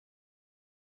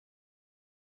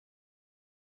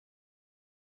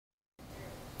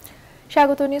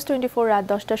স্বাগত নিউজ 24 রাত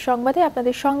 10টার সংবাদে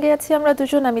আপনাদের সঙ্গে আছি আমরা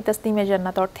দুজন, আমি তাসনিমা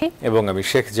জান্নাত অর্থী এবং আমি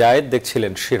শেখ জায়েদ।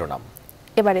 দেখছিলেন শিরোনাম,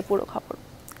 এবারে পুরো খবর।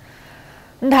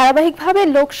 ধারাবাহিকভাবে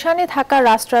লোকসানে থাকা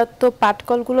রাষ্ট্রায়ত্ত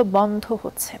পাটকলগুলো বন্ধ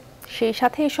হচ্ছে, সেই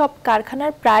সাথে এসব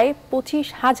কারখানার প্রায়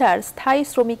 25,000 স্থায়ী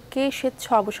শ্রমিককে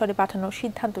স্বেচ্ছা অবসরে পাঠানোর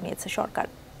সিদ্ধান্ত নিয়েছে সরকার।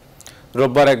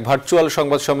 রোববার এক ভার্চুয়াল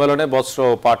সংবাদ সম্মেলনে বস্ত্র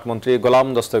ও পাট মন্ত্রী গোলাম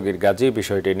দস্তগীর গাজী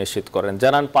বিষয়টি নিশ্চিত করেন।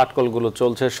 জানান, পাটকলগুলো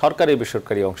চলছে সরকারি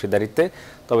বেসরকারি অংশীদারিত্বে,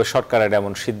 তবে সরকারের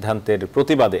এমন সিদ্ধান্তের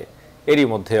প্রতিবাদে এরই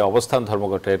মধ্যে অবস্থান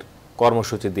ধর্মঘটের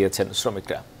কর্মসূচি দিয়েছেন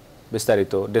শ্রমিকরা।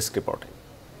 বিস্তারিত ডেস্ক রিপোর্টে।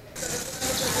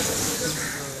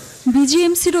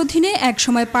 বিজিএমসির অধীনে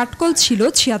একসময় পাটকল ছিল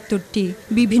 ৭৬টি,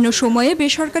 বিভিন্ন সময়ে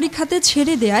বেসরকারি খাতে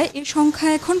ছেড়ে দেয়ায় এ সংখ্যা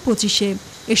এখন 25-এ।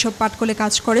 এসব পাটকলে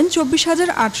কাজ করেন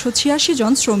 24,886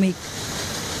 জন শ্রমিক।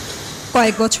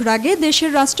 কয়েক বছর আগে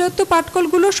দেশের রাষ্ট্রায়ত্ত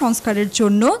পাটকলগুলো সংস্কারের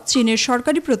জন্য চীনের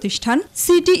সরকারি প্রতিষ্ঠান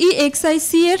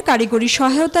CTEXIC এর কারিগরি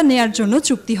সহায়তা নেয়ার জন্য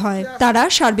চুক্তি হয়। তারা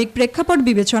সার্বিক প্রেক্ষাপট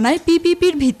বিবেচনায়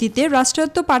PPPর ভিত্তিতে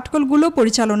রাষ্ট্রায়ত্ত পাটকলগুলো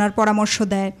পরিচালনার পরামর্শ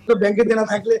দেয়।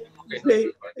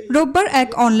 রোববার এক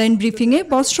অনলাইন ব্রিফিংয়ে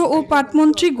বস্ত্র ও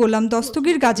পাটমন্ত্রী গোলাম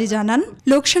দস্তগীর গাজী জানান,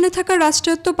 লোকসানে থাকা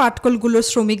রাষ্ট্রায়ত্ত পাটকলগুলোর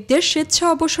শ্রমিকদের স্বেচ্ছা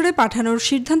অবসরে পাঠানোর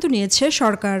সিদ্ধান্ত নিয়েছে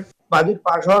সরকার। বাজেট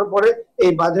পাস হওয়ার পরে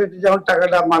এই বাজেটে যখন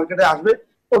টাকাটা মার্কেটে আসবে,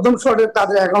 প্রথম শর্টে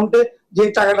তাদের অ্যাকাউন্টে যে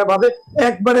টাকাটা পাবে,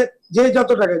 একবারে যে যত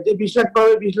টাকা, যে 20 লাখ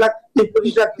পাবে 20 লাখ, যে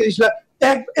 25 লাখ 30 লাখ,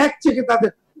 এক চেকে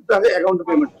তাদের অ্যাকাউন্টে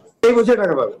পেমেন্ট এই বছর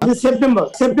টাকা পাবে।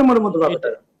 সেপ্টেম্বরের মধ্যে পাবে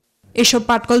টাকা। এসব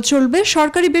পাটকল চলবে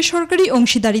সরকারি বেসরকারি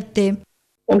অংশীদারিত্বে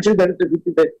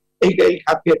ভিত্তিতে এই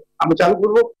খাতকে আমরা চালু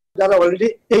করব। যারা অলরেডি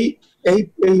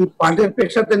এই পাটের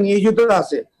পেশাতে নিয়োজিত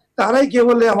আছে তারাই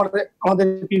কেবল আমাদের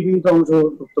পিপিপিতে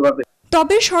অংশগ্রহণ করতে পারবে।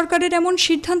 তবে সরকারের এমন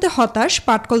সিদ্ধান্তে হতাশ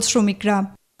পাটকল শ্রমিকরা।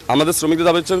 আমাদের শ্রমিকদের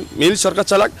দাবি হচ্ছে মিল সরকার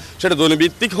চালাক, সেটা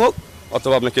দৈনভিত্তিক হোক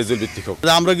অথবা আপনার কেজুয়াল ভিত্তিক হোক।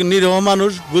 আমরা নিরীহ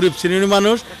মানুষ, গরিব শ্রেণীর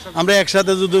মানুষ, আমরা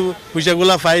একসাথে যদি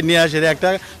পয়সাগুলা পাই নিয়ে আসে একটা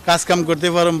কাজ কাম করতে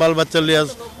পারুম, বাল বাচ্চা লিয়া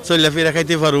চল্লা ফিরা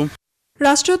খাইতে পারুম।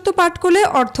 রাষ্ট্রায়ত্ত পাটকলে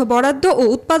অর্থ বরাদ্দ ও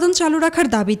উৎপাদন চালু রাখার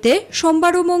দাবিতে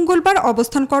সোমবার ও মঙ্গলবার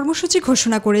অবস্থান কর্মসূচি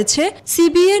ঘোষণা করেছে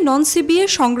সিবিএ নন সিবিএ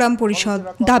সংগ্রাম পরিষদ।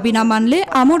 দাবি না মানলে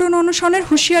আমরণ অনশনের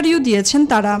হুঁশিয়ারিও দিয়েছেন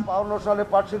তারা।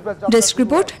 Desk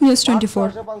report, news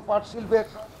 24।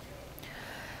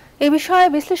 এ বিষয়ে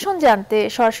বিশ্লেষণ জানতে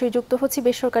সরাসরি যুক্ত হচ্ছে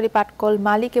বেসরকারি পাটকল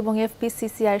মালিক এবং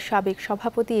FPCCI এর সাবেক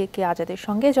সভাপতি একে আজাদের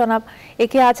সঙ্গে। জনাব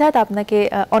একে আজাদ, আপনাকে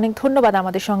অনেক ধন্যবাদ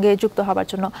আমাদের সঙ্গে যুক্ত হবার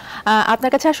জন্য।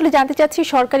 আপনার কাছে আসলে জানতে চাচ্ছি,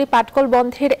 সরকারি পাটকল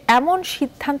বন্ধের এমন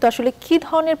সিদ্ধান্ত আসলে কি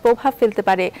ধরনের প্রভাব ফেলতে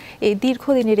পারে এই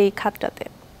দীর্ঘদিনের এই খাতটাতে?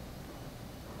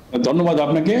 ধন্যবাদ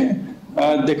আপনাকে।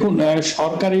 দেখুন,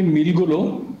 সরকারি মিলগুলো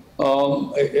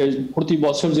প্রতি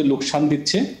বছর যে লোকসান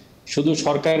দিচ্ছে, শুধু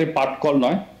সরকারি পাটকল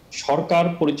নয়, সরকার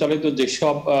পরিচালিত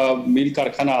যেসব মিল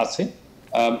কারখানা আছে,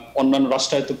 অন্যান্য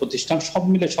রাষ্ট্রায়ত্ত প্রতিষ্ঠান, সব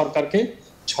মিলে সরকারকে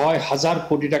 6,000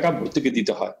 কোটি টাকা ভর্তুকি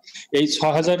দিতে হয়। এই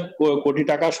 6,000 কোটি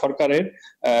টাকা সরকারের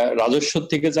রাজস্ব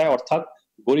থেকে যায়, অর্থাৎ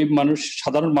গরিব মানুষ,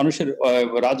 সাধারণ মানুষের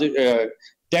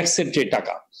ট্যাক্সের যে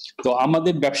টাকা। তো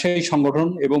আমাদের ব্যবসায়ী সংগঠন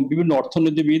এবং বিভিন্ন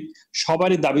অর্থনীতিবিদ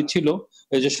সবারই দাবি ছিল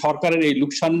যে সরকারের এই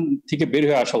লোকসান থেকে বের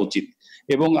হয়ে আসা উচিত,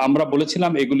 এবং আমরা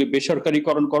বলেছিলাম এগুলি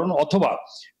বেসরকারীকরণ অথবা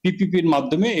পিপিপির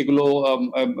মাধ্যমে এগুলো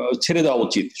ছেড়ে দেওয়া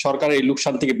উচিত, সরকারের এই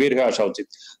লোকসান থেকে বের হয়ে আসা উচিত।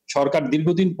 সরকার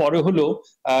দীর্ঘদিন পরে হলেও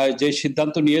যে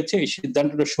সিদ্ধান্ত নিয়েছে, এই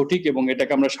সিদ্ধান্তটা সঠিক এবং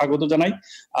এটাকে আমরা স্বাগত জানাই।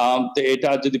 এটা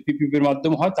যদি পিপিপির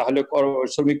মাধ্যমে হয় তাহলে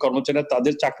শ্রমিক কর্মচারীরা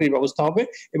তাদের চাকরির ব্যবস্থা হবে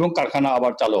এবং কারখানা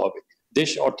আবার চালু হবে, দেশ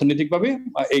অর্থনৈতিকভাবে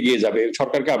এগিয়ে যাবে,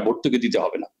 সরকারকে আর ভর্তুকি দিতে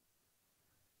হবে না।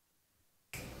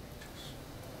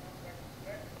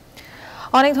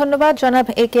 অনেক ধন্যবাদ জনাব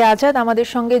একে আজাদ। আমাদের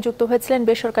সঙ্গে যুক্ত হয়েছিলেন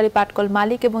বেসরকারি পাটকল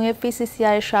মালিক এবং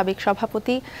FPCCI এর সাবেক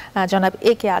সভাপতি জনাব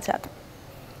একে আজাদ।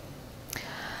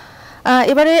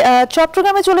 এবারে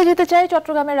চট্টগ্রামে চলে যেতে চাই।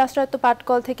 চট্টগ্রামের রাষ্ট্রায়ত্ত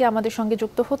পাটকল থেকে আমাদের সঙ্গে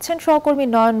যুক্ত হচ্ছেন সহকর্মী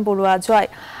নয়ন বড়ুয়া।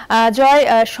 জয়,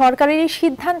 সরকারের এই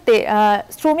সিদ্ধান্তে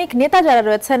শ্রমিক নেতা যারা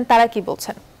রয়েছেন তারা কি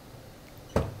বলছেন?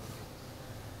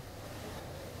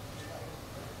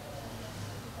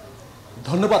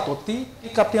 ধন্যবাদ অতি।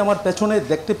 আপনি আমার পেছনে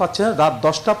দেখতে পাচ্ছেন রাত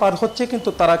 10টা পার হচ্ছে, কিন্তু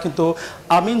তারা কিন্তু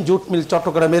আমিন জুট মিল,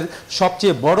 চট্টগ্রামের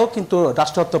সবচেয়ে বড় কিন্তু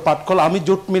রাষ্ট্রায়ত্ত পাটকল আমিন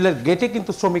জুট মিলের গেটে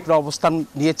কিন্তু শ্রমিকরা অবস্থান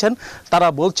নিয়েছেন। তারা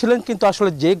বলছিলেন কিন্তু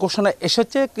আসলে যে ঘোষণা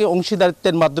এসেছে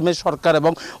অংশীদারিত্বের মাধ্যমে সরকার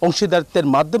এবং অংশীদারিত্বের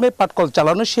মাধ্যমে পাটকল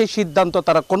চালানো, সেই সিদ্ধান্ত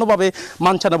তারা কোনোভাবে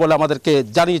মানছে না বলে আমাদেরকে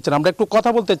জানিয়েছেন। আমরা একটু কথা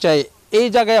বলতে চাই, এই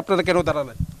জায়গায় আপনারা কেন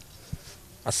দাঁড়ালেন?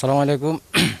 আসসালামু আলাইকুম।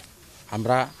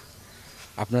 আমরা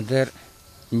আপনাদের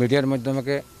মিডিয়ার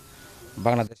মাধ্যমে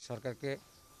বাংলাদেশ সরকারকে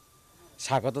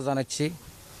স্বাগত জানাচ্ছি।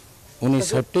 উনি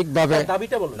সঠিকভাবে,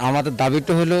 আমাদের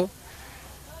দাবিটা হলো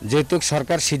যেহেতু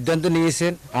সরকার সিদ্ধান্ত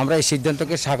নিয়েছেন, আমরা এই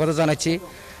সিদ্ধান্তকে স্বাগত জানাচ্ছি।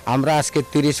 আমরা আজকে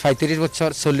 30-35 বছর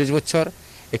 40 বছর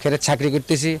এখানে চাকরি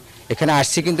করতেছি, এখানে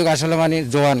আসছি কিন্তু আসলে মানে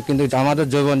জোয়ান, কিন্তু আমাদের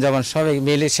যৌবন জওয়ান সব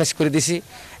মিলে শেষ করে দিছি।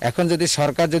 এখন যদি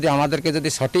সরকার যদি আমাদেরকে যদি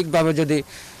সঠিকভাবে যদি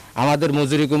আমাদের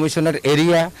মজুরি কমিশনের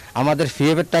এরিয়া, আমাদের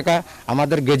পিএফের টাকা,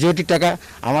 আমাদের গ্র্যাজুয়েটি টাকা,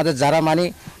 আমাদের যারা মানে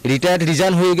রিটায়ার্ড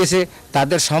রিজাইন হয়ে গেছে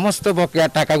তাদের সমস্ত বকেয়া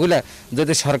টাকাগুলো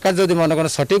যদি সরকার যদি মনে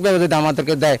করেন সঠিকভাবে যদি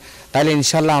আমাদেরকে দেয়, তাহলে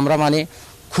ইনশাল্লাহ আমরা মানে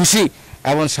খুশি।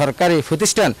 এবং সরকারি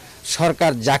প্রতিষ্ঠান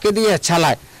সরকার যাকে দিয়ে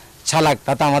চালাক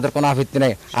তাতে আমাদের কোনো আপত্তি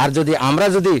নেই। আর যদি আমরা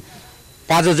যদি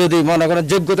কাজে যদি মনে করেন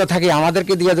যোগ্যতা থাকে,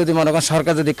 আমাদেরকে দিয়ে যদি মনে করেন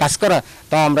সরকার যদি কাজ করা,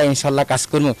 তো আমরা ইনশাল্লাহ কাজ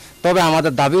করব। তবে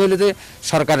আমাদের দাবি হলো যে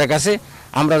সরকারের কাছে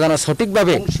আমরা যেন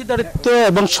সঠিকভাবে অংশীদারিত্ব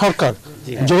এবং সরকার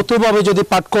যৌথভাবে যদি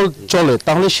পাটকল চলে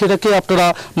তাহলে সেটাকে আপনারা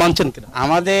মানছেন কিনা?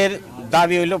 আমাদের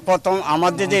দাবি হইল প্রথম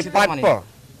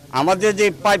আমাদের যে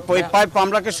পাইপ ওই পাইপ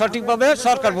আমরাকে সঠিকভাবে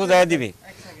সরকার বুঝাই দিবে।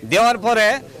 দেওয়ার পরে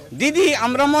দিদি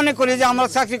আমরা মনে করি যে আমরা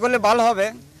চাকরি করলে ভালো হবে,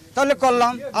 তাহলে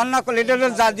করলাম, আর না করলে এটা হলো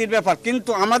জাতির ব্যাপার।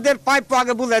 কিন্তু আমাদের পাইপ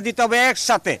আগে বুঝাই দিতে হবে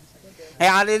একসাথে।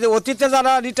 আর এই যে অতীতে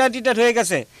যারা রিটায়ার্ড হয়ে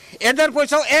গেছে এদের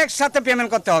পয়সাও একসাথে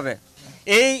পেমেন্ট করতে হবে।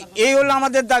 এই হলো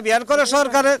আমাদের দাবি। আর করে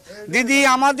সরকারের দিদি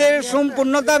আমাদের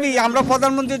সম্পূর্ণ দাবি, আমরা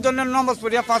প্রধানমন্ত্রীর জন্য নমাজ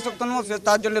পড়িয়া 5 ওয়াক্ত নামাজ পড়ি,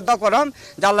 তার জন্য দোয়া করলাম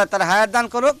যে আল্লাহ তারা হায়াত দান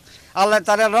করুক, আল্লাহ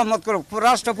তারা রহমত করুক,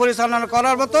 রাষ্ট্র পরিচালনা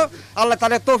করার মতো আল্লাহ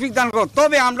তারা তৌফিক দান করুক।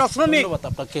 তবে আমরা শ্রমিক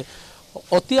আপনাকে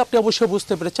আপনি অবশ্যই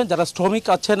বুঝতে পেরেছেন যারা শ্রমিক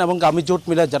আছেন এবং আমি জোট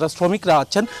মিলে যারা শ্রমিকরা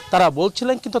আছেন তারা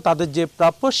বলছিলেন কিন্তু তাদের যে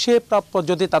প্রাপ্য সে প্রাপ্য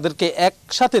যদি তাদেরকে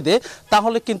একসাথে দেয়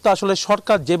তাহলে কিন্তু আসলে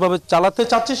সরকার যেভাবে চালাতে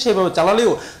চাচ্ছে সেভাবে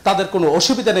চালালেও তাদের কোনো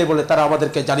অসুবিধা নেই বলে তারা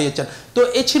আমাদেরকে জানিয়েছেন। তো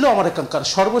এ ছিল আমার এখানকার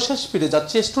সর্বশেষ। ফিরে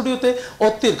যাচ্ছে স্টুডিওতে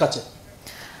অত্তির কাছে।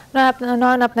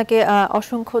 নয়ন, আপনাকে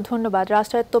অসংখ্য ধন্যবাদ।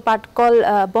 রাষ্ট্রায়ত্ত পাটকল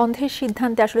বন্ধের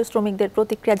সিদ্ধান্তে আসলে শ্রমিকদের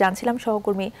প্রতিক্রিয়া জানছিলাম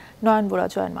সহকর্মী নয়ন বড়ুয়া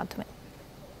জয়ের মাধ্যমে।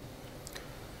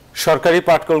 সরকারি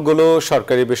পাটকলগুলো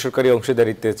সরকারি বেসরকারি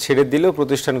অংশীদারিত্বে ছেড়ে দিলেও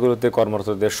প্রতিষ্ঠানগুলোতে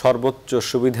কর্মরতদের সর্বোচ্চ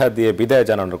সুবিধা দিয়ে বিদায়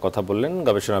জানানোর কথা বললেন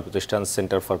গবেষণা প্রতিষ্ঠান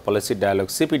সেন্টার ফর পলিসি ডায়ালগ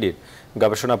সিপিডির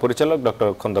গবেষণা পরিচালক ডক্টর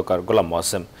খন্দকার গোলাম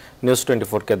মোয়াসেম। নিউজ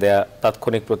 24-কে দেয়া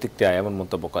তাৎক্ষণিক প্রতিক্রিয়ায় এমন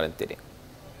মন্তব্য করেন তিনি।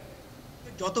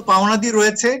 যত পাওনাদি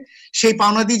রয়েছে সেই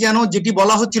পাওনাদি যেন যেটি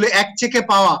বলা হচ্ছিল এক চেকে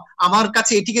পাওয়া, আমার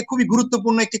কাছে এটিকে খুবই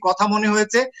গুরুত্বপূর্ণ একটি কথা মনে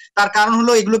হয়েছে। তার কারণ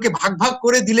হলো এগুলোকে ভাগ ভাগ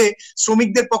করে দিলে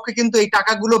শ্রমিকদের পক্ষে কিন্তু এই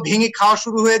টাকাগুলো ভেঙে খাওয়া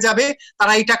শুরু হয়ে যাবে,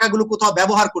 তারা এই টাকাগুলো কোথাও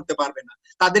ব্যবহার করতে পারবে না।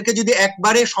 তাদেরকে যদি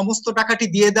একবারে সমস্ত টাকাটি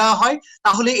দিয়ে দেওয়া হয়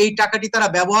তাহলে এই টাকাটি তারা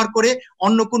ব্যবহার করে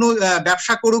অন্য কোনো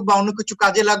ব্যবসা করুক বা অন্য কিছু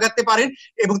কাজে লাগাতে পারেন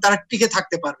এবং তারা টিকে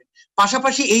থাকতে পারবেন।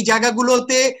 পাশাপাশি এই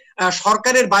জায়গাগুলোতে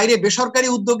সরকারের বাইরে বেসরকারি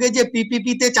উদ্যোগে যে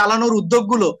পিপিপিতে চালানোর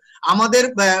উদ্যোগগুলো, আমাদের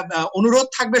অনুরোধ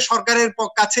থাকবে সরকারের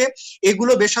কাছে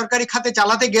এগুলো বেসরকারি খাতে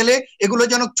চালাতে গেলে এগুলো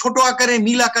যেন ছোট আকারে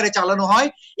মিল আকারে চালানো হয়।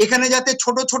 এখানে যাতে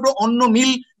ছোট ছোট অন্য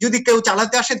মিল যদি কেউ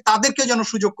চালাতে আসে তাদেরকে যেন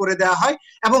সুযোগ করে দেওয়া হয়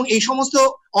এবং এই সমস্ত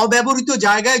অব্যবহৃত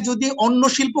জায়গায় যদি অন্য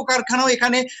শিল্প কারখানাও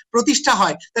এখানে প্রতিষ্ঠা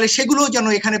হয় তাহলে সেগুলো যেন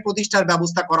এখানে প্রতিষ্ঠার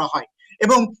ব্যবস্থা করা হয়।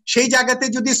 এবং সেই জায়গাতে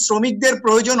যদি শ্রমিকদের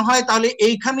প্রয়োজন হয় তাহলে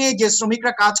এইখানে যে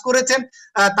শ্রমিকরা কাজ করেছেন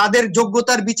তাদের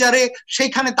যোগ্যতার বিচারে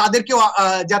সেইখানে তাদেরকেও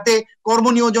যাতে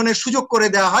কর্মনিয়োজনের সুযোগ করে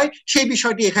দেওয়া হয় সেই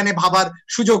বিষয়টি এখানে ভাবার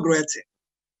সুযোগ রয়েছে।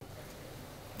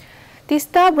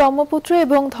 তিস্তা, ব্রহ্মপুত্র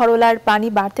এবং ধরলার পানি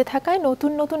বাড়তে থাকায়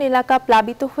নতুন নতুন এলাকা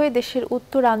প্লাবিত হয়ে দেশের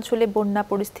উত্তরাঞ্চলে বন্যা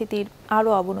পরিস্থিতির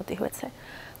আরও অবনতি হয়েছে।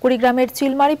 কুড়িগ্রামের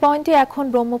চিলমারি পয়েন্টে এখন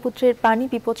ব্রহ্মপুত্রের পানি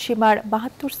বিপদসীমার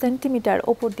 72 সেন্টিমিটার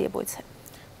ওপর দিয়ে বইছে।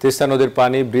 তিস্তা নদীর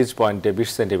পানি ব্রিজ পয়েন্টে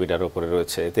 20 সেন্টিমিটার উপরে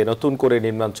রয়েছে। এতে নতুন করে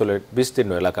নিম্নাঞ্চলের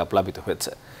বিস্তীর্ণ এলাকা প্লাবিত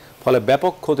হয়েছে, ফলে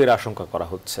ব্যাপক ক্ষতির আশঙ্কা করা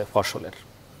হচ্ছে ফসলের।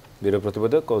 ব্যুরো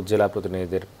প্রতিবেদক ও জেলা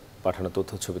প্রতিনিধিদের পাঠানো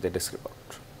তথ্য ছবিতে ডেস্ক রিপোর্ট।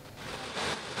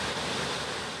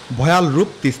 ভয়াল রূপ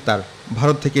তিস্তার।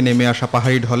 ভারত থেকে নেমে আসা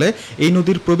পাহাড়ি ঢলে এই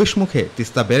নদীর প্রবেশ মুখে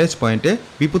তিস্তা ব্যারেজ পয়েন্টে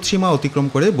বিপদসীমা অতিক্রম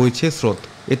করে বইছে স্রোত।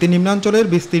 এতে নিম্নাঞ্চলের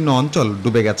বিস্তীর্ণ অঞ্চল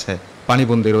ডুবে গেছে।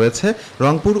 পানিবন্দী রয়েছে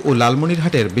রংপুর ও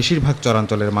লালমনিরহাটের বেশিরভাগ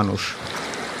চরাঞ্চলের মানুষ।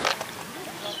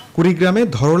 কুড়িগ্রামে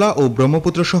ধরলা ও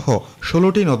ব্রহ্মপুত্র সহ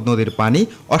 16টি নদ নদীর পানি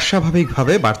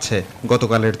অস্বাভাবিকভাবে বাড়ছে।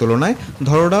 গতকালের তুলনায়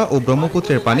ধরলা ও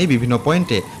ব্রহ্মপুত্রের পানি বিভিন্ন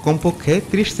পয়েন্টে কমপক্ষে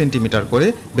 30 সেন্টিমিটার করে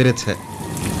বেড়েছে।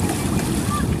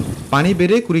 পানি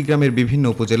বেড়ে কুড়িগ্রামের বিভিন্ন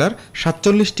উপজেলার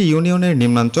 47টি ইউনিয়নের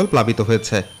নিম্নাঞ্চল প্লাবিত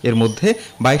হয়েছে। এর মধ্যে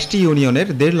 22টি ইউনিয়নের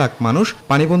 1.5 লাখ মানুষ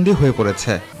পানিবন্দী হয়ে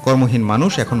পড়েছে। কর্মহীন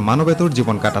মানুষ এখন মানবেতর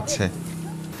জীবন কাটাচ্ছে।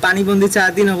 পানিবন্দী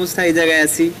 4 দিন অবস্থায় এই জায়গায়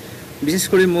আছি। বিশেষ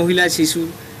করে মহিলা শিশু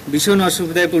ভীষণ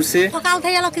অসুবিধায় পড়ছে। সকাল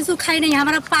থেকে কিছু খাই নাই,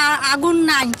 আমরা আগুন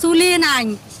নাই, চুলি নাই,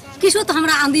 কিছু তো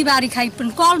আমরা আন্দি বাড়ি খাই,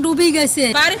 কল ডুবি গেছে।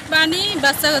 বাড়ির পানি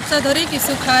বাচ্চা কাচ্চা ধরে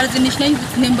কিছু খাওয়ার জিনিস নেই,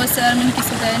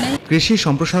 কিছু দেয় নাই। কৃষি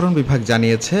সম্প্রসারণ বিভাগ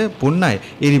জানিয়েছে বন্যায়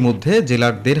এরই মধ্যে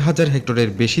জেলার 1,500 হেক্টরের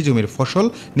বেশি জমির ফসল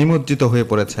নিমজ্জিত হয়ে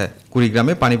পড়েছে।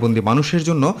 কুড়িগ্রামে পানিবন্দী মানুষের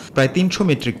জন্য প্রায় 300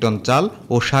 মেট্রিক টন চাল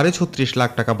ও 36.5 লাখ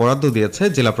টাকা বরাদ্দ দিয়েছে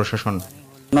জেলা প্রশাসন।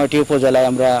 9টি উপজেলায়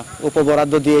আমরা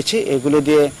উপবরাদ্দ দিয়েছি। এগুলো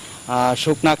দিয়ে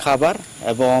শুকনা খাবার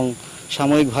এবং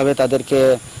সাময়িকভাবে তাদেরকে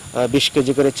 20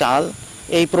 কেজি করে চাল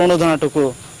এই প্রণোদনাটুকু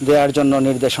দেওয়ার জন্য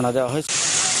নির্দেশনা দেওয়া হয়েছে।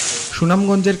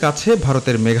 সুনামগঞ্জের কাছে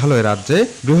ভারতের মেঘালয় রাজ্যে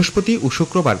বৃহস্পতি ও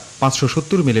শুক্রবার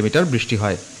 570 মিলিমিটার বৃষ্টি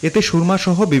হয়। এতে সুরমা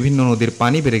সহ বিভিন্ন নদীর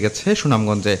পানি বেড়ে গেছে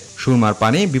সুনামগঞ্জে। সুরমার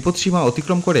পানি বিপদসীমা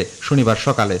অতিক্রম করে শনিবার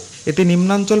সকালে। এতে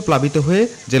নিম্নাঞ্চল প্লাবিত হয়ে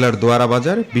জেলার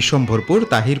দোয়ারাবাজার, বিশ্বম্ভরপুর,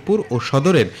 তাহিরপুর ও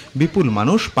সদরের বিপুল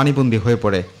মানুষ পানিবন্দী হয়ে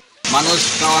পড়ে। মানুষ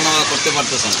খাওয়া দাওয়া করতে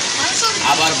পারতেছে না,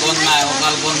 আবার বন্যায়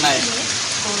অকাল বন্যায়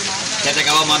খেতে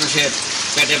খাওয়া মানুষের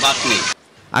পেটে ভাত নেই।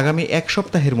 আগামী এক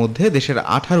সপ্তাহের মধ্যে দেশের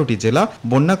 18টি জেলা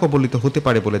বন্যা কবলিত হতে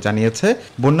পারে বলে জানিয়েছে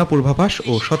বন্যা পূর্বাভাস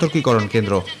ও সতর্কীকরণ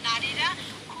কেন্দ্র।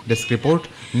 Desk report,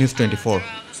 news 24।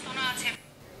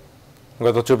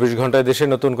 গত 24 ঘন্টায় দেশে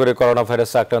নতুন করে করোনা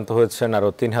ভাইরাসে আক্রান্ত হয়েছেন আরও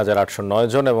 3809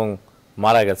 জন এবং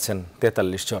মারা গেছেন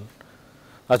 43 জন।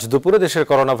 আজ দুপুরে দেশের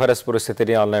করোনা ভাইরাস পরিস্থিতি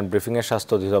নিয়ে অনলাইন ব্রিফিংয়ে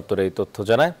স্বাস্থ্য অধিদপ্তর এই তথ্য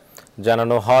জানায়।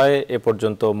 জানানো হয় এ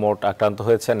পর্যন্ত মোট আক্রান্ত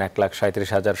হয়েছেন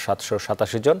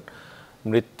 1,37,787 জন,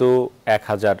 মৃত্যু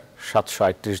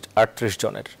 1,738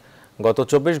 জনের। গত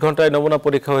 24 ঘন্টায় নমুনা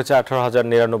পরীক্ষা হয়েছে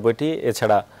 18,099টি।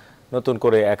 এছাড়া নতুন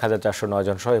করে 1,409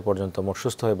 জন সহ এ পর্যন্ত মোট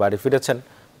সুস্থ হয়ে বাড়ি ফিরেছেন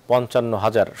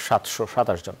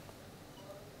 55,727 জন।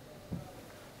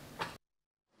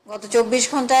 গত 24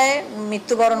 ঘন্টায়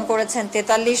মৃত্যুবরণ করেছেন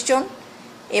 43 জন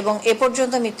এবং এ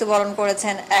পর্যন্ত মৃত্যুবরণ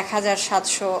করেছেন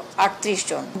 1,738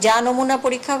 জন। যা নমুনা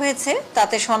পরীক্ষা হয়েছে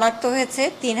তাতে শনাক্ত হয়েছে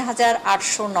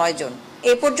 3,809 জন।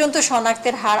 এ পর্যন্ত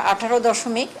শনাক্তের হার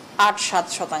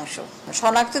 18.87%।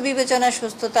 শনাক্ত বিবেচনায়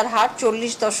সুস্থতার হার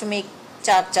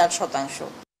 40.44%।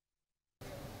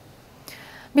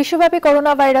 বিশ্বব্যাপী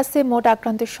করোনা ভাইরাসে মোট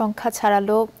আক্রান্তের সংখ্যা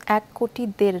ছাড়ালো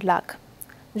 1,1,50,000,000।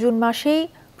 জুন মাসেই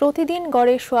প্রতিদিন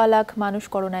গড়ে 1.25 লাখ মানুষ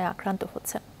করোনায় আক্রান্ত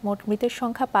হচ্ছেন। মোট মৃতের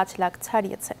সংখ্যা 5 লাখ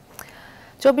ছাড়িয়েছে।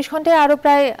 24 ঘন্টায় আরও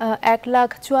প্রায়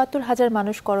 1,74,000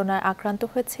 মানুষ করোনায় আক্রান্ত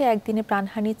হয়েছে। একদিনে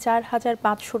প্রাণহানি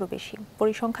 4,500-রও বেশি।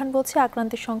 পরিসংখ্যান বলছে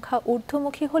আক্রান্তের সংখ্যা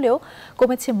ঊর্ধ্বমুখী হলেও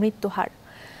কমেছে মৃত্যু হার।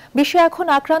 বিশ্বে এখন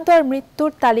আক্রান্ত আর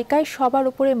মৃত্যুর তালিকায় সবার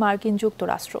উপরে মার্কিন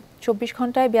যুক্তরাষ্ট্র। 24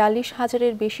 ঘন্টায়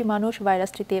 42,000-এর বেশি মানুষ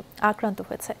ভাইরাসটিতে আক্রান্ত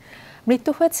হয়েছে।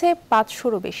 মৃত্যু হয়েছে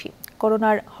 500-রও বেশি।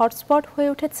 করোনার হটস্পট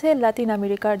হয়ে উঠেছে লাতিন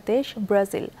আমেরিকার দেশ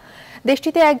ব্রাজিল।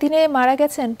 দেশটিতে একদিনে মারা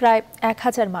গেছেন প্রায়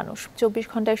 1,000 মানুষ। 24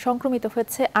 ঘন্টায় সংক্রমিত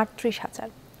হয়েছে 38,000।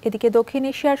 এদিকে দক্ষিণ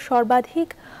এশিয়ার সর্বাধিক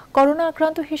করোনা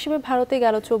আক্রান্ত হিসেবে ভারতে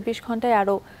গেল 24 ঘন্টায়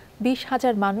আরও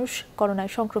 20,000 মানুষ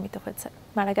করোনায় সংক্রমিত হয়েছে।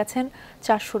 মারা গেছেন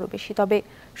 400-রও বেশি। তবে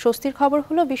স্বস্তির খবর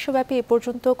হলো বিশ্বব্যাপী এ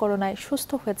পর্যন্ত করোনায় সুস্থ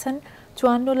হয়েছেন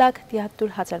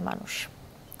 54,73,000 মানুষ।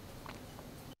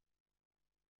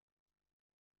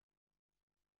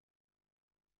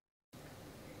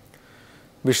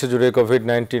 বিশ্বজুড়ে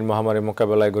কোভিড-19 মহামারী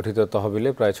মোকাবেলায় গঠিত তহবিলে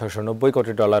প্রায় $690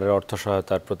 কোটি অর্থ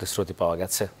সহায়তার প্রতিশ্রুতি পাওয়া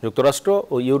গেছে। যুক্তরাষ্ট্র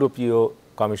ও ইউরোপীয়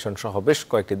কমিশন সহ বেশ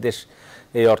কয়েকটি দেশ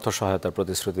এই অর্থ সহায়তার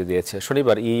প্রতিশ্রুতি দিয়েছে।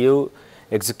 শনিবার ইইউ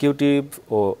এক্সিকিউটিভ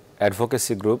ও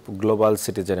অ্যাডভোকেসি গ্রুপ গ্লোবাল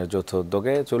সিটিজেনের যৌথ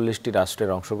উদ্যোগে 40টি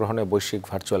রাষ্ট্রের অংশগ্রহণে বৈশ্বিক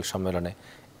ভার্চুয়াল সম্মেলনে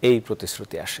এই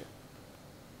প্রতিশ্রুতি আসে।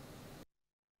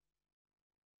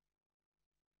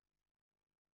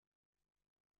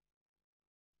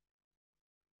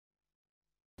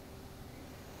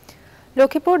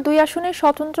 লক্ষ্মীপুর 2 আসনের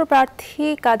স্বতন্ত্র প্রার্থী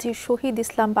কাজী শহীদ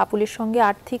ইসলাম পাপুলের সঙ্গে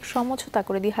আর্থিক সমঝোতা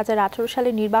করে 2018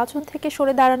 সালের নির্বাচন থেকে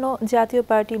সরে দাঁড়ানো জাতীয়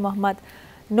পার্টি মোহাম্মদ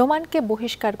নোমানকে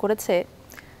বহিষ্কার করেছে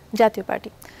জাতীয় পার্টি।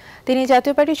 তিনি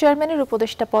জাতীয় পার্টি চেয়ারম্যানের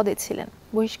উপদেষ্টা পদে ছিলেন।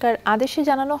 বহিষ্কার আদেশে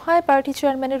জানানো হয় পার্টি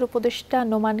চেয়ারম্যানের উপদেষ্টা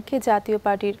নোমানকে জাতীয়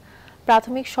পার্টির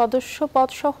প্রাথমিক সদস্য পদ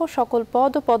সহ সকল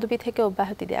পদ ও পদবি থেকে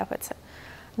অব্যাহতি দেওয়া হয়েছে।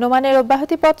 নোমানের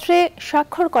অব্যাহতিপত্রে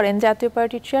স্বাক্ষর করেন জাতীয়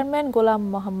পার্টির চেয়ারম্যান গোলাম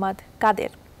মোহাম্মদ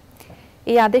কাদের।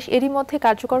 এই আদেশ এরই মধ্যে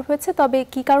কার্যকর হয়েছে। তবে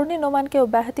কি কারণে নোমানকে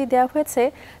অব্যাহতি দেওয়া হয়েছে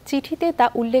চিঠিতে তা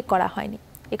উল্লেখ করা হয়নি।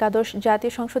 একাদশ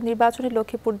জাতীয় সংসদ নির্বাচনে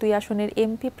লক্ষ্মীপুর 2 আসনের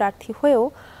এমপি প্রার্থী হয়েও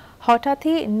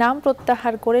হঠাৎই নাম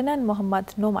প্রত্যাহার করে নেন মোহাম্মদ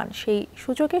নোমান। সেই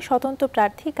সুযোগে স্বতন্ত্র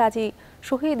প্রার্থী কাজী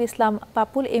শহীদ ইসলাম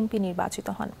পাপুল এমপি নির্বাচিত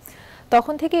হন।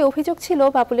 তখন থেকে অভিযোগ ছিল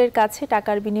পাপুলের কাছে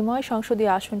টাকার বিনিময়ে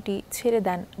সংসদীয় আসনটি ছেড়ে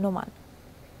দেন নোমান।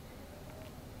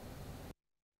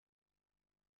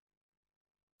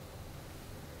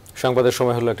 সংবাদের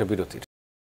সময় হলো একটা বিরতির।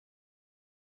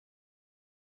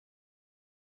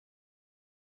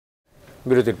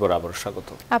 বিরতির পর আবার স্বাগত।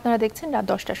 আপনারা দেখছেন রাত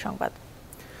 10টার সংবাদ।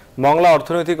 মংলা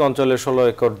অর্থনৈতিক অঞ্চলে 16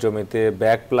 একর জমিতে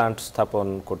ব্যাগ প্লান্ট স্থাপন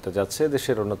করতে যাচ্ছে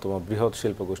দেশের অন্যতম বৃহৎ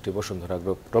শিল্পগোষ্ঠী বসুন্ধরা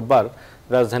গ্রুপ। রোববার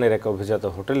রাজধানীর এক অভিজাত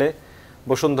হোটেলে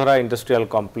বসুন্ধরা ইন্ডাস্ট্রিয়াল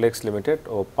কমপ্লেক্স লিমিটেড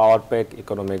ও পাওয়ার প্যাক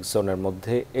ইকোনমিক জোনের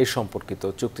মধ্যে এই সম্পর্কিত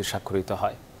চুক্তি স্বাক্ষরিত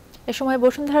হয়। এ সময়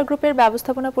বসুন্ধরা গ্রুপের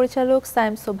ব্যবস্থাপনা পরিচালক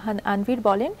সাইম সোবহান আনভির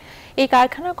বলেন, এই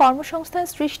কারখানা কর্মসংস্থান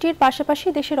সৃষ্টির পাশাপাশি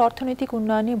দেশের অর্থনৈতিক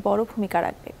উন্নয়নে বড় ভূমিকা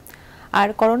রাখবে। আর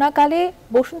করোনাকালে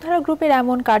বসুন্ধরা গ্রুপের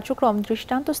এমন কার্যক্রম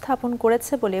দৃষ্টান্ত স্থাপন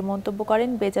করেছে বলে মন্তব্য করেন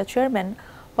বেজা চেয়ারম্যান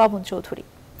পবন চৌধুরী।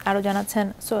 আরও জানাচ্ছেন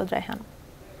সৈয়দ রায়হান।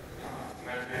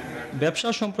 ব্যবসা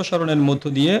সম্প্রসারণের মধ্য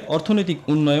দিয়ে অর্থনৈতিক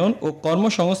উন্নয়ন ও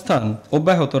কর্মসংস্থান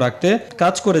অব্যাহত রাখতে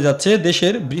কাজ করে যাচ্ছে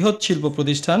দেশের বৃহৎ শিল্প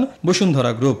প্রতিষ্ঠান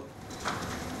বসুন্ধরা গ্রুপ।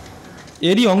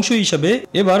 এরই অংশ হিসেবে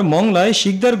এবার মংলায়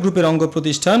শিকদার গ্রুপের অঙ্গ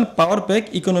প্রতিষ্ঠান পাওয়ারপ্যাক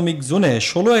ইকোনমিক জোনে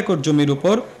 16 একর জমির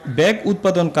উপর ব্যাগ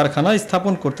উৎপাদন কারখানা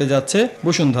স্থাপন করতে যাচ্ছে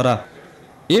বসুন্ধরা।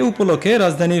 এ উপলক্ষে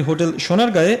রাজধানীর হোটেল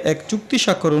সোনারগাঁয়ে এক চুক্তি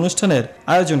স্বাক্ষর অনুষ্ঠানের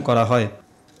আয়োজন করা হয়।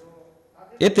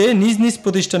 এতে নিজ নিজ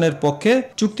প্রতিষ্ঠানের পক্ষে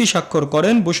চুক্তি স্বাক্ষর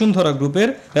করেন বসুন্ধরা গ্রুপের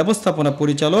ব্যবস্থাপনা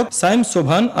পরিচালক সাইম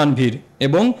সোভান আনভির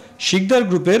এবং শিকদার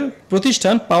গ্রুপের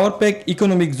প্রতিষ্ঠান পাওয়ারপ্যাক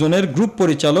ইকোনমিক জোনের গ্রুপ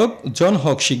পরিচালক জন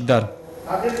হক শিকদার।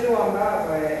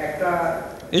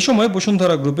 এ সময়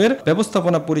বসুন্ধরা গ্রুপের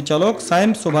ব্যবস্থাপনা পরিচালক সাইম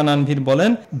সোভান আনভির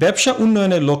বলেন, ব্যবসা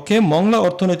উন্নয়নের লক্ষ্যে মংলা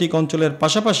অর্থনৈতিক অঞ্চলের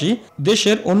পাশাপাশি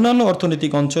দেশের অন্যান্য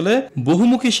অর্থনৈতিক অঞ্চলে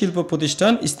বহুমুখী শিল্প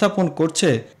প্রতিষ্ঠান স্থাপন করছে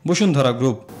বসুন্ধরা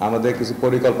গ্রুপ। আমাদের কিছু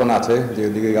পরিকল্পনা আছে যে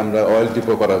ওদিকে আমরা অয়েল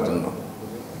ডিপো করার জন্য।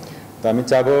 তো আমি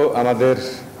চাবো আমাদের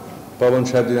পবন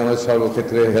সাহেব যদি আমাদের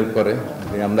সর্বক্ষেত্রে হেল্প করে,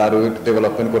 আমরা আরও একটু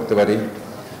ডেভেলপমেন্ট করতে পারি।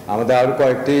 আমাদের আরও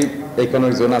কয়েকটি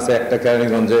ইকোনমিক জোন আছে, একটা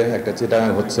কেরানীগঞ্জে, একটা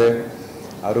চিটাগাং হচ্ছে,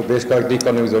 আরও বেশ কয়েকটি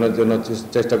ইকোনমিক জোনের জন্য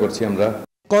চেষ্টা করছি আমরা।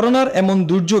 করোনার এমন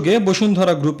দুর্যোগে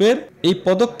বসুন্ধরা গ্রুপের এই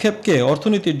পদক্ষেপকে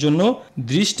অর্থনীতির জন্য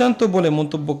দৃষ্টান্ত বলে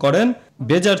মন্তব্য করেন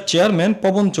বেজার চেয়ারম্যান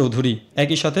পবন চৌধুরী।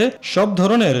 একই সাথে সব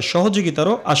ধরনের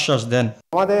সহযোগিতারও আশ্বাস দেন।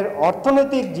 আমাদের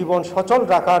অর্থনৈতিক জীবন সচল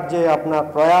রাখার যে আপনার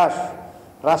প্রয়াস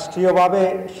রাষ্ট্রীয়ভাবে,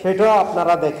 সেটা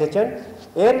আপনারা দেখেছেন।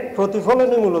 এর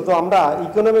প্রতিফলনই মূলত আমরা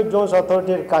ইকোনমিক জোন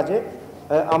অথরিটির কাজে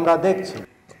আমরা দেখছি।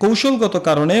 কৌশলগত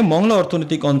কারণে মংলা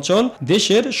অর্থনৈতিক অঞ্চল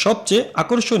দেশের সবচেয়ে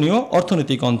আকর্ষণীয়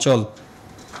অর্থনৈতিক অঞ্চল।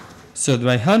 সৈয়দ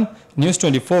রায়হান, নিউজ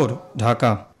 24,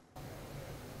 ঢাকা।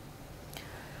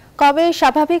 কবে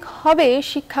স্বাভাবিক হবে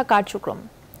শিক্ষা কার্যক্রম?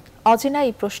 অচেনা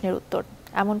এই প্রশ্নের উত্তর।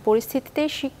 এমন পরিস্থিতিতে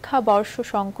শিক্ষা বর্ষ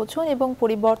সংকোচন এবং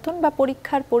পরিবর্তন বা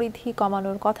পরীক্ষার পরিধি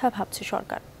কমানোর কথা ভাবছে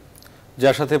সরকার,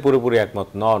 যার সাথে পুরোপুরি একমত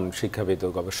নন শিক্ষাবিদ ও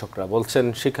গবেষকরা। বলছেন,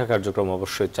 শিক্ষা কার্যক্রম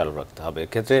অবশ্যই চালু রাখতে হবে।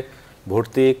 এক্ষেত্রে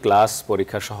ভর্তি, ক্লাস,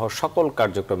 পরীক্ষা সহ সকল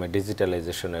কার্যক্রমে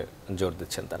ডিজিটালাইজেশনে জোর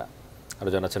দিচ্ছেন তারা। আরো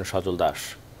জানাচ্ছেন সজল দাস।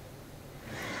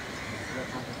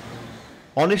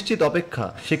 অনিশ্চিত অপেক্ষা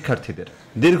শিক্ষার্থীদের।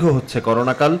 দীর্ঘ হচ্ছে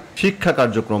করোনাকাল, শিক্ষা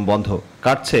কার্যক্রম বন্ধ,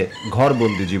 কাটছে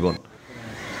ঘরবন্দি জীবন।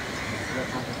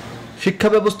 শিক্ষা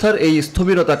ব্যবস্থার এই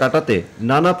স্থবিরতা কাটাতে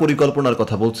নানা পরিকল্পনার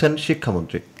কথা বলছেন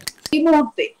শিক্ষামন্ত্রী। এই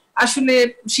মুহূর্তে আসলে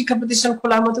শিক্ষা প্রতিষ্ঠান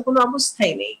খোলার মতো কোনো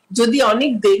অবস্থাই নেই। যদি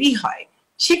অনেক দেরি হয়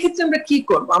সেক্ষেত্রে আমরা কি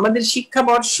করব? আমাদের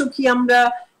শিক্ষাবর্ষ কি আমরা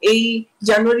এই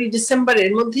জানুয়ারি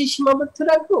ডিসেম্বরের মধ্যেই সীমাবদ্ধ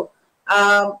রাখবো,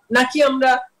 নাকি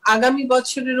আমরা আগামী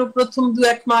বছরেরও প্রথম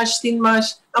 2-1 মাস 3 মাস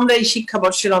আমরা এই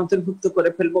শিক্ষাবর্ষের অন্তর্ভুক্ত করে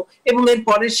ফেলবো এবং এর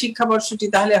পরের শিক্ষাবর্ষটি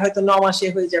তাহলে হয়তো 9 মাসে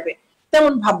হয়ে যাবে?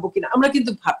 তেমন ভাববো কিনা? আমরা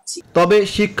কিন্তু ভাবছি। তবে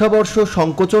শিক্ষাবর্ষ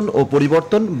সংকোচন ও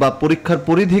পরিবর্তন বা পরীক্ষার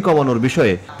পরিধি কমানোর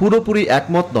বিষয়ে পুরোপুরি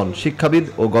একমত নন শিক্ষাবিদ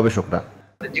ও গবেষকরা।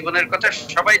 জীবনের কথা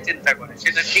সবাই চিন্তা করে,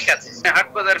 সেটা ঠিক আছে। হাট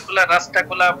বাজার খোলা, রাস্তা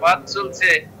খোলা, বাদ চলছে,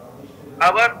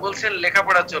 আবার বলছেন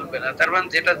লেখাপড়া চলবে না। তার মানে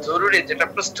যেটা জরুরি, যেটা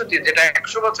প্রস্তুতি, যেটা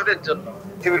 100 বছরের জন্য।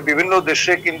 পৃথিবীর বিভিন্ন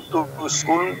দেশে কিন্তু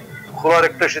স্কুল খোলার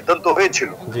একটা সিদ্ধান্ত হয়েছিল।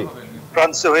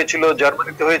 ফ্রান্সে হয়েছিল,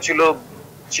 জার্মানিতে হয়েছিল,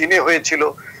 চীনে হয়েছিল,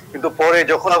 কিন্তু পরে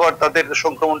যখন আবার তাদের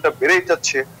সংক্রমণটা বেড়েই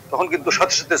যাচ্ছে, তখন কিন্তু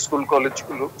সাথে সাথে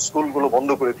স্কুলগুলো বন্ধ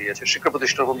করে দিয়েছে, শিক্ষা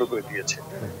প্রতিষ্ঠান বন্ধ করে দিয়েছে।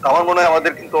 আমার মনে হয়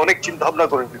আমাদের কিন্তু অনেক চিন্তা ভাবনা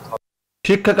করে নিতে হবে।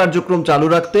 শিক্ষা কার্যক্রম চালু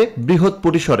রাখতে বৃহৎ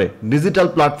পরিসরে ডিজিটাল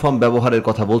প্ল্যাটফর্ম ব্যবহারের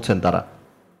কথা বলছেন তারা।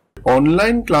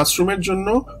 অনলাইন ক্লাসরুমের জন্য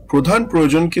প্রধান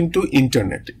প্রয়োজন কিন্তু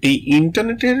ইন্টারনেট। এই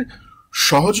ইন্টারনেটের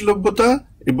সহজলভ্যতা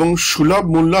এবং সুলভ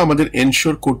মূল্য আমাদের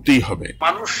এনশিওর করতেই হবে।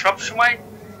 মানুষ সবসময়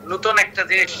নতুন একটা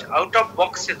জিনিস আউট অফ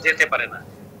বক্সে যেতে পারে না।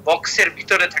 বক্সের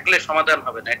ভিতরে থাকলে সমাধান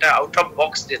হবে না, এটা আউট অফ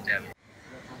বক্স যেতে হবে।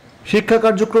 শিক্ষা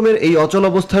কার্যক্রমের এই অচল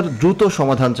অবস্থার দ্রুত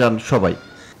সমাধান চান সবাই।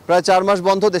 প্রায় 4 মাস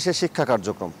বন্ধ দেশের শিক্ষা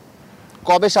কার্যক্রম।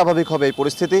 কবে স্বাভাবিক হবে এই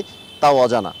পরিস্থিতি তাও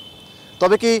অজানা।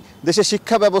 তবে কি দেশের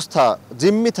শিক্ষা ব্যবস্থা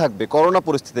জিম্মি থাকবে করোনা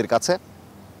পরিস্থিতির কাছে?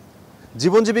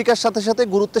 জীবন জীবিকার সাথে সাথে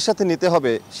গুরুত্বের সাথে নিতে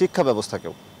হবে শিক্ষা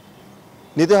ব্যবস্থাকেও।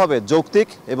 নিতে হবে যৌক্তিক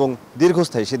এবং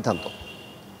দীর্ঘস্থায়ী সিদ্ধান্ত।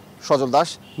 সজল দাস,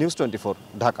 নিউজ 24,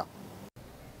 ঢাকা।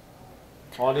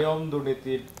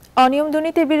 অনিয়ম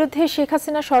দুর্নীতির বিরুদ্ধে শেখ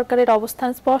হাসিনা সরকারের অবস্থান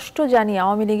স্পষ্ট জানিয়ে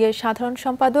আওয়ামী লীগের সাধারণ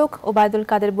সম্পাদক ওবায়দুল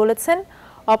কাদের বলেছেন,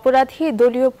 অপরাধী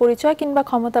দলীয় পরিচয় কিংবা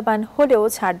ক্ষমতাবান হলেও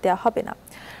ছাড় দেওয়া হবে না।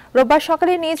 রোববার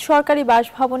সকালে নিজ সরকারি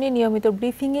বাসভবনে নিয়মিত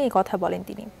ব্রিফিংয়ে এই কথা বলেন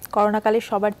তিনি। করোনাকালে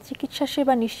সবার চিকিৎসা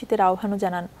সেবা নিশ্চিতের আহ্বানও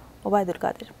জানান ওবায়দুল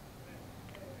কাদের।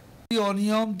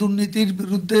 অনিয়ম দুর্নীতির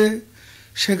বিরুদ্ধে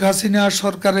শেখ হাসিনা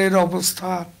সরকারের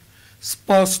অবস্থান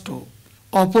স্পষ্ট।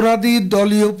 অপরাধীর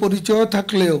দলীয় পরিচয়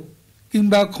থাকলেও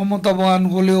কিংবা ক্ষমতাবান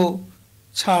হলেও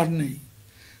ছাড় নেই।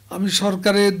 আমি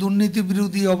সরকারের দুর্নীতি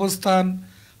বিরোধী অবস্থান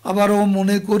আবারও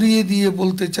মনে করিয়ে দিয়ে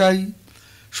বলতে চাই,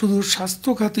 শুধু স্বাস্থ্য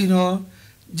খাতই নয়,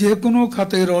 যে কোনো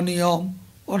খাতের অনিয়ম,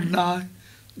 অন্যায়,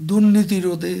 দুর্নীতি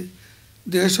রোধে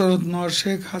দেশরত্ন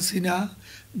শেখ হাসিনা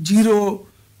জিরো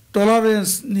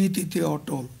টলারেন্স নীতিতে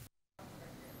অটল।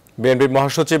 বিএনপির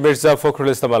মহাসচিব মির্জা ফখরুল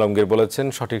ইসলাম আলমগীর বলেছেন,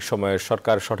 সঠিক সময়ে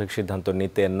সরকার সঠিক সিদ্ধান্ত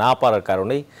নিতে না পারার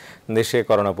কারণেই দেশে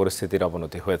করোনা পরিস্থিতির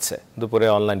অবনতি হয়েছে। দুপুরে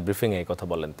অনলাইন ব্রিফিংয়ে এই কথা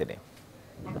বলেন তিনি।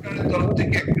 সরকারের তরফ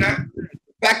থেকে একটা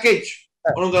প্যাকেজ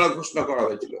অনুদান ঘোষণা করা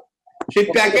হয়েছিল। সেই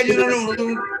প্যাকেজ অনুদান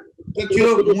ছিল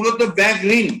মূলত ব্যাংক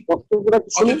ঋণ।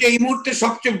 অথচ এই মুহূর্তে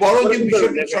সবচেয়ে বড় যে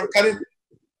বিষয়টা সরকারের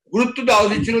গুরুত্ব দেওয়া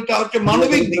উচিত ছিল তা হচ্ছে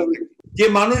মানবিক দিক। যে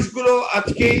মানুষগুলো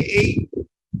আজকে এই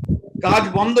কাজ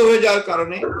বন্ধ হয়ে যাওয়ার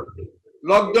কারণে,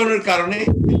 লকডাউনের কারণে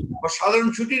বা সাধারণ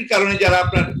ছুটির কারণে যারা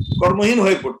আপনার কর্মহীন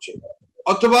হয়ে পড়ছে,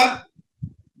 অথবা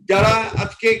যারা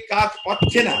আজকে কাজ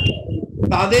পাচ্ছে না,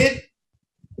 তাদের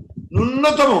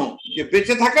ন্যূনতম যে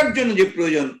বেঁচে থাকার জন্য যে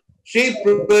প্রয়োজন, সেই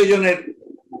প্রয়োজনের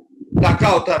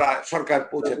টাকাও তারা সরকার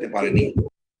পৌঁছাতে পারেনি।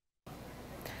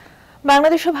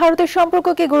 বাংলাদেশ ও ভারতের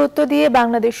সম্পর্ককে গুরুত্ব দিয়ে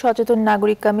বাংলাদেশ সচেতন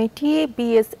নাগরিক কমিটি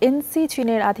BSNC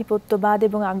চীনের আধিপত্যবাদ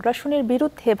এবং আগ্রাসনের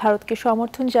বিরুদ্ধে ভারতকে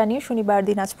সমর্থন জানিয়ে শনিবার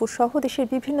দিনাজপুর সহ দেশের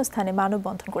বিভিন্ন স্থানে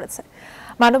মানববন্ধন করেছে।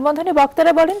 মানববন্ধনে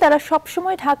বক্তারা বলেন, তারা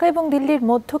সবসময় ঢাকা এবং দিল্লির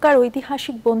মধ্যকার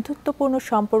ঐতিহাসিক বন্ধুত্বপূর্ণ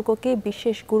সম্পর্ককে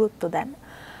বিশেষ গুরুত্ব দেন,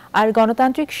 আর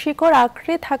গণতান্ত্রিক শিকড়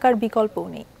আঁকড়ে থাকার বিকল্পও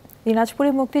নেই। দিনাজপুরে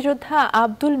মুক্তিযোদ্ধা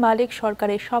আব্দুল মালিক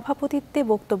সরকারের সভাপতিত্বে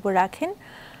বক্তব্য রাখেন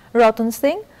রতন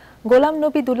সিং, গোলাম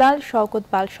নবী দুলাল, শওকত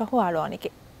পাল সহ আরো অনেকে।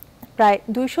 প্রায়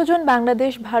 200 জন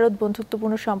বাংলাদেশ ভারত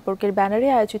বন্ধুত্বপূর্ণ সম্পর্কের ব্যানারে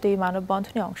আয়োজিত এই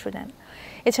মানববন্ধনে অংশ নেন।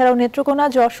 এছাড়াও নেত্রকোনা,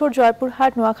 যশোর,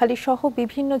 জয়পুরহাট, নোয়াখালী সহ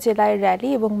বিভিন্ন জেলায় র্যালি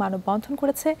এবং মানববন্ধন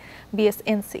করেছে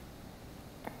BSNC।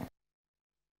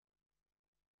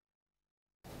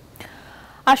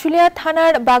 আশুলিয়া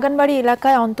থানার বাগানবাড়ি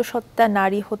এলাকায় অন্তঃসত্ত্বা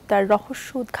নারী হত্যার রহস্য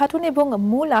উদ্ঘাটন এবং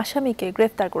মূল আসামিকে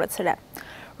গ্রেফতার করেছে র্যাব।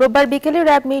 রোববার বিকেলে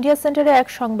র্যাব মিডিয়া সেন্টারে এক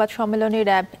সংবাদ সম্মেলনে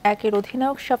র্যাব 1-এর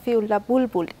অধিনায়ক শফিউল্লাহ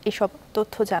বুলবুল এসব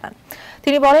তথ্য জানান।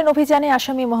 তিনি বলেন, অভিযানে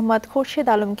আসামি মোহাম্মদ খোরশেদ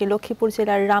আলমকে লক্ষ্মীপুর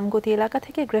জেলার রামগতি এলাকা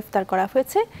থেকে গ্রেফতার করা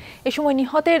হয়েছে। এ সময়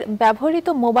নিহতের ব্যবহৃত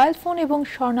মোবাইল ফোন এবং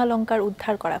স্বর্ণালংকার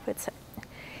উদ্ধার করা হয়েছে।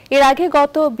 এর আগে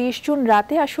গত 20 জুন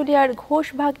রাতে আশুলিয়ার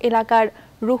ঘোষবাগ এলাকার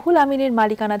রুহুল আমিনের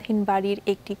মালিকানাধীন বাড়ির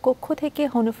একটি কক্ষ থেকে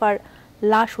হনুফার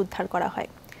লাশ উদ্ধার করা হয়।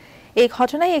 এই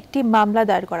ঘটনায় একটি মামলা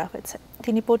দায়ের করা হয়েছে।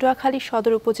 তিনি পটুয়াখালী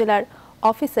সদর উপজেলার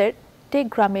অফিসের টেক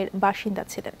গ্রামের বাসিন্দা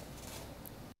ছিলেন।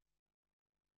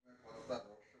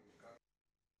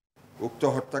 উক্ত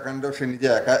হত্যাকাণ্ড সে নিজে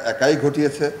একাই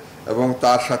ঘটিয়েছে এবং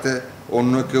তার সাথে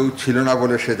অন্য কেউ ছিল না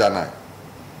বলে সে জানায়।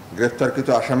 গ্রেফতারকৃত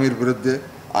আসামির বিরুদ্ধে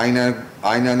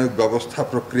আইনানুগ ব্যবস্থা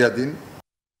প্রক্রিয়াধীন।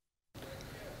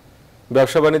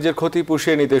 ব্যবসা বাণিজ্যের ক্ষতি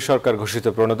পুষিয়ে নিতে সরকার ঘোষিত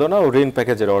প্রণোদনা ও ঋণ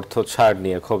প্যাকেজের অর্থ ছাড়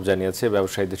নিয়ে ক্ষোভ জানিয়েছে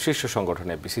ব্যবসায়ীদের শীর্ষ সংগঠন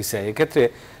BCCI। এক্ষেত্রে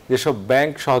যেসব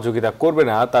ব্যাংক সহযোগিতা করবে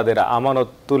না তাদের আমানত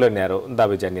তুলে নেওয়ারও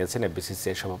দাবি জানিয়েছেন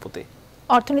BCCI সভাপতি।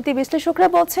 অর্থনীতি বিশ্লেষকরা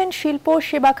বলছেন, শিল্প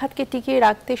সেবা খাতকে টিকিয়ে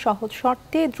রাখতে সহজ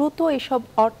শর্তে দ্রুত এসব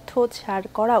অর্থ ছাড়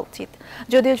করা উচিত।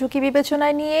 যদিও ঝুঁকি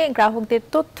বিবেচনায় নিয়ে গ্রাহকদের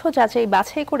তথ্য যাচাই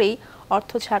বাছাই করেই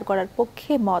অর্থ ছাড় করার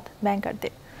পক্ষে মত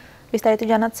ব্যাংকারদের। বিস্তারিত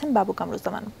জানাচ্ছেন বাবু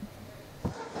কামরুজ্জামান।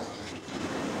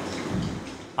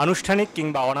 আনুষ্ঠানিক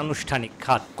কিংবা অনানুষ্ঠানিক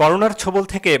খাত, করোনার ছোবল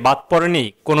থেকে বাদ পড়েনি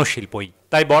কোনো শিল্পই।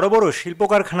 তাই বড় বড় শিল্প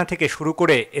কারখানা থেকে শুরু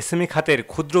করে SME খাতের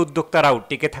ক্ষুদ্র উদ্যোক্তারাও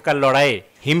টিকে থাকার লড়াইয়ে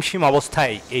হিমশিম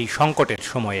অবস্থায় এই সংকটের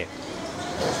সময়ে।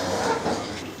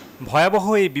 ভয়াবহ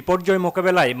এই বিপর্যয়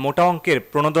মোকাবেলায় মোটা অঙ্কের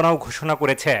প্রণোদনাও ঘোষণা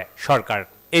করেছে সরকার।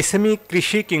 SME,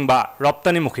 কৃষি কিংবা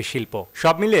রপ্তানিমুখী শিল্প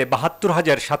সব মিলে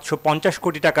 ৭২,৭৫০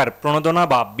 কোটি টাকার প্রণোদনা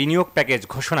বা বিনিয়োগ প্যাকেজ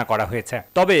ঘোষণা করা হয়েছে।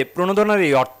 তবে প্রণোদনার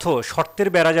এই অর্থ শর্তের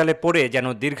বেড়াজালে পড়ে যেন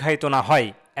দীর্ঘায়িত না হয়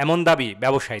এমন দাবি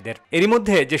ব্যবসায়ীদের। এরই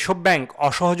মধ্যে যেসব ব্যাংক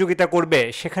অসহযোগিতা করবে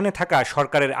সেখানে থাকা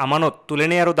সরকারের আমানত তুলে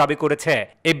নেওয়ারও দাবি করেছে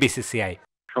BCCI।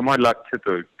 সময় লাগছে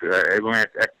তো, এবং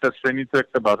একটা শ্রেণী তো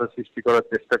একটা বাধা সৃষ্টি করার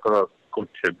চেষ্টা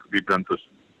করছে, বিভ্রান্ত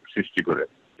সৃষ্টি করে।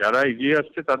 যারা এগিয়ে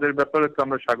আসছে তাদের ব্যাপারে তো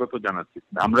আমরা স্বাগত জানাচ্ছি।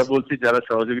 আমরা বলছি যারা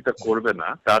সহযোগিতা করবে না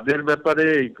তাদের ব্যাপারে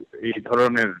এই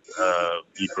ধরনের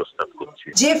প্রস্তাব করছি।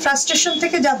 যে ফ্রাস্ট্রেশন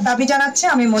থেকে দাবি জানাচ্ছে,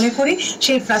 আমি মনে করি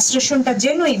সেই ফ্রাস্ট্রেশনটা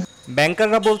জেনুইন।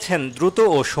 ব্যাংকাররা বলছেন, দ্রুত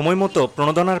ও সময়মতো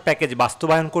প্রণোদনার প্যাকেজ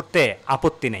বাস্তবায়ন করতে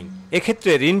আপত্তি নেই।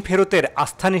 এক্ষেত্রে ঋণ ফেরতের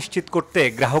আস্থা নিশ্চিত করতে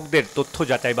গ্রাহকদের তথ্য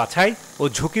যাচাই বাছাই ও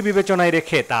ঝুঁকি বিবেচনায়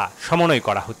রেখে তা সমন্বয়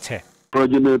করা হচ্ছে।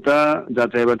 প্রয়োজনীয়তা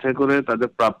যাচাই বাছাই করে, তাদের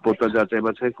প্রাপ্যতা যাচাই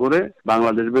বাছাই করে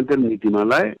বাংলাদেশ ব্যাংকের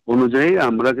নীতিমালায় অনুযায়ী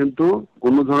আমরা কিন্তু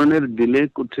কোনো ধরনের ডিলে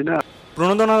করছি না।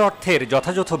 প্রণোদনার অর্থের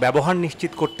যথাযথ ব্যবহার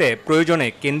নিশ্চিত করতে প্রয়োজনে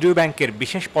কেন্দ্রীয় ব্যাংকের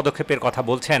বিশেষ পদক্ষেপের কথা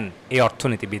বলছেন এই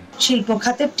অর্থনীতিবিদ। শিল্প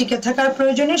খাতের টিকে থাকার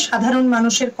প্রয়োজনে সাধারণ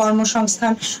মানুষের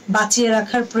কর্মসংস্থান বাঁচিয়ে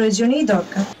রাখার প্রয়োজনই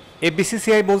দরকার।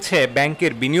 এফবিসিসিআই বলছে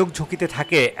ব্যাংকের বিনিয়োগ ঝুঁকিতে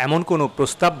থাকে এমন কোনো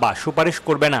প্রস্তাব বা সুপারিশ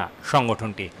করবে না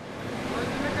সংগঠনটি।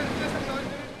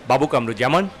 বাবু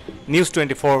কামরুজ্জামান, নিউজ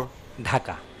 24,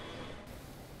 ঢাকা।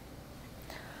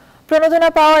 প্রণোদনা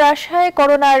পাওয়ার আশায়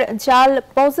করোনার জাল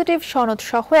পজিটিভ সনদ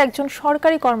সহ একজন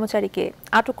সরকারি কর্মচারীকে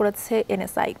আটক করেছে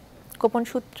এনএসআই। গোপন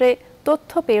সূত্রে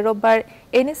তথ্য পেয়ে রোববার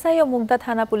এনএসআই ও মুগদা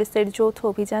থানা পুলিশের যৌথ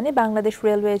অভিযানে বাংলাদেশ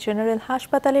রেলওয়ে জেনারেল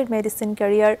হাসপাতালের মেডিসিন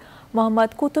ক্যারিয়ার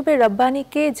মোহাম্মদ কুতুবে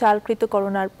রব্বানীকে জালকৃত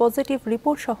করোনার পজিটিভ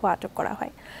রিপোর্ট সহ আটক করা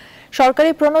হয়।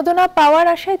 সরকারি প্রণোদনা পাওয়ার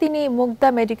আশায় তিনি মুগদা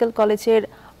মেডিকেল কলেজের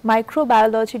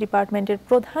মাইক্রোবায়োলজি ডিপার্টমেন্টের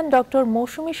প্রধান ডক্টর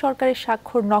মৌসুমী সরকারের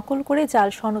স্বাক্ষর নকল করে জাল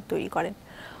সনদ তৈরি করেন।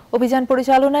 অভিযান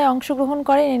পরিচালনায় অংশগ্রহণ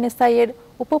করেন এনএসআই এর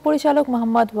উপপরিচালক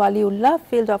মোহাম্মদ ওয়ালিউল্লাহ,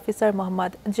 ফিল্ড অফিসার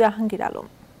মোহাম্মদ জাহাঙ্গীর আলম।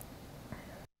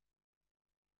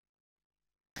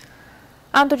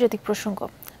 আন্তর্জাতিক প্রসঙ্গ,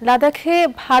 লাদাখে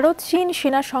ভারত চীন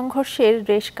সেনা সংঘর্ষের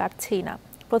রেশ কাটছেই না।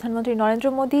 প্রধানমন্ত্রী নরেন্দ্র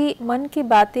মোদী মন কি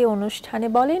বাতে অনুষ্ঠানে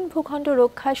বলেন, ভূখণ্ড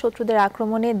রক্ষায় শত্রুদের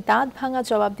আক্রমণে দাঁত ভাঙা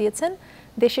জবাব দিয়েছেন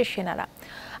দেশের সেনারা।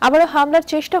 আবারও হামলার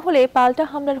চেষ্টা হলে পাল্টা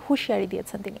হামলার হুঁশিয়ারি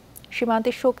দিয়েছেন তিনি।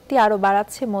 সীমান্তে শক্তি আরও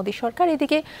বাড়াচ্ছে মোদী সরকার।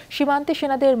 এদিকে সীমান্তে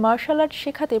সেনাদের মার্শাল আর্ট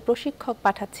শেখাতে প্রশিক্ষক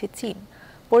পাঠাচ্ছে চীন।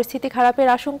 পরিস্থিতি খারাপের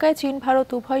আশঙ্কায় চীন ভারত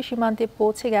উভয় সীমান্তে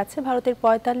পৌঁছে গেছে ভারতের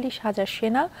 45,000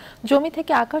 সেনা, জমি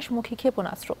থেকে আকাশমুখী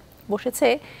ক্ষেপণাস্ত্র, বসেছে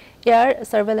এয়ার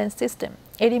সার্ভেলেন্স সিস্টেম।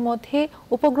 এরই মধ্যে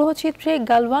উপগ্রহ চিত্রে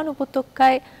গালওয়ান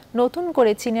উপত্যকায় নতুন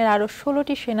করে চীনের আরও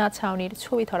 16টি সেনা ছাউনির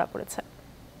ছবি ধরা পড়েছে।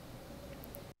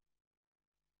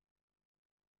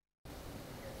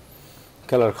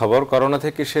 খেলার খবর, করোনা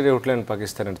থেকে সেরে উঠলেন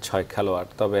পাকিস্তানের 6 খেলোয়াড়।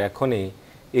 তবে এখনই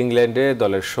ইংল্যান্ডে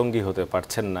দলের সঙ্গী হতে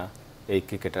পারছেন না এই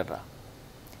ক্রিকেটাররা।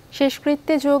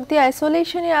 শেষকৃত্যে যোগ দিয়ে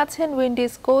আইসোলেশনে আছেন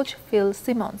উইন্ডিজ কোচ ফিল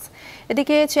সিমন্স।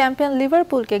 এদিকে চ্যাম্পিয়ন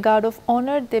লিভারপুলকে গার্ড অফ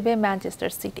অনার দেবে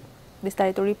ম্যানচেস্টার সিটি।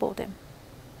 বিস্তারিত রিপোর্টে।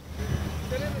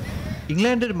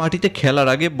 ইংল্যান্ডের মাটিতে খেলার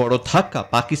আগে বড় ধাক্কা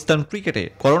পাকিস্তান ক্রিকেটে।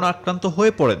 করোনা আক্রান্ত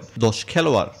হয়ে পড়েন 10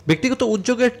 খেলোয়াড়। ব্যক্তিগত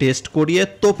উদ্যোগের টেস্ট করিয়ে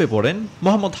তোপে পড়েন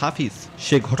মোহাম্মদ হাফিজ।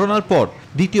 সে ঘটনার পর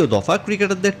দ্বিতীয় দফা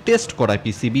ক্রিকেটারদের টেস্ট করায়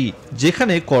পিসিবি,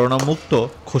 যেখানে করোনা মুক্ত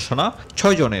ঘোষণা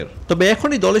 6 জনের। তবে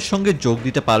এখনই দলের সঙ্গে যোগ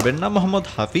দিতে পারবেন না মোহাম্মদ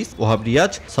হাফিজ, ওহাব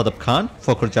রিয়াজ, সাদাব খান,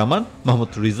 ফখর জামান,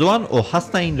 মোহাম্মদ রিজওয়ান ও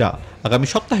হাসনাইনরা। আগামী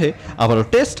সপ্তাহে আবারও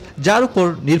টেস্ট, যার উপর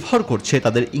নির্ভর করছে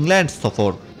তাদের ইংল্যান্ড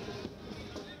সফর।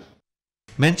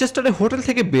 ম্যানচেস্টারে হোটেল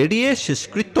থেকে বেরিয়ে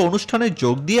শেষকৃত্য অনুষ্ঠানে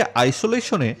যোগ দিয়ে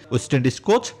আইসোলেশনে West Indies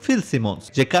coach Phil Simmons,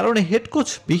 যে কারণে হেড কোচ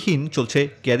বিহীন চলছে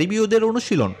ক্যারিবীয়দের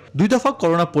অনুশীলন। 2 দফা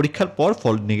করোনা পরীক্ষার পর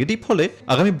ফল নেগেটিভ হলে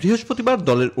আগামী বৃহস্পতিবার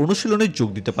দলের অনুশীলনে যোগ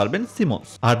দিতে পারবেন সিমন্স।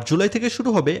 8 জুলাই থেকে শুরু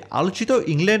হবে আলোচিত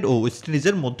ইংল্যান্ড ও ওয়েস্ট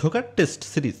ইন্ডিজের মধ্যকার টেস্ট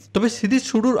সিরিজ। তবে সিরিজ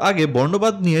শুরুর আগে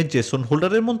বর্ণবাদ নিয়ে জেসন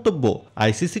হোল্ডারের মন্তব্য,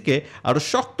 আইসিসিকে আরো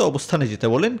শক্ত অবস্থানে যেতে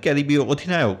বলেন ক্যারিবীয়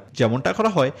অধিনায়ক, যেমনটা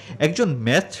করা হয় একজন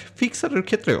ম্যাচ ফিক্সারের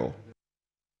ক্ষেত্রেও।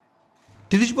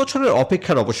 30 বছরের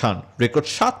অপেক্ষার অবসান। রেকর্ড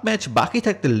 7 ম্যাচ বাকি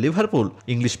থাকতে লিভারপুল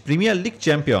ইংলিশ প্রিমিয়ার লিগ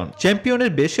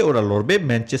চ্যাম্পিয়নের বেশে ওরা লড়বে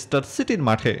ম্যানচেস্টার সিটির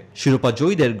মাঠে। শিরোপা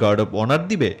জয়ীদের গার্ড অব অনার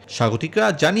দিবে স্বাগতিকরা,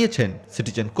 জানিয়েছেন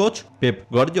citizen coach Pep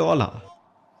Guardiola.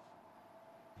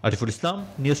 Ariful Islam,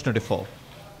 news 24।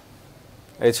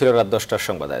 এই ছিল রাত 10টার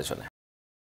সংবাদ আয়োজনে।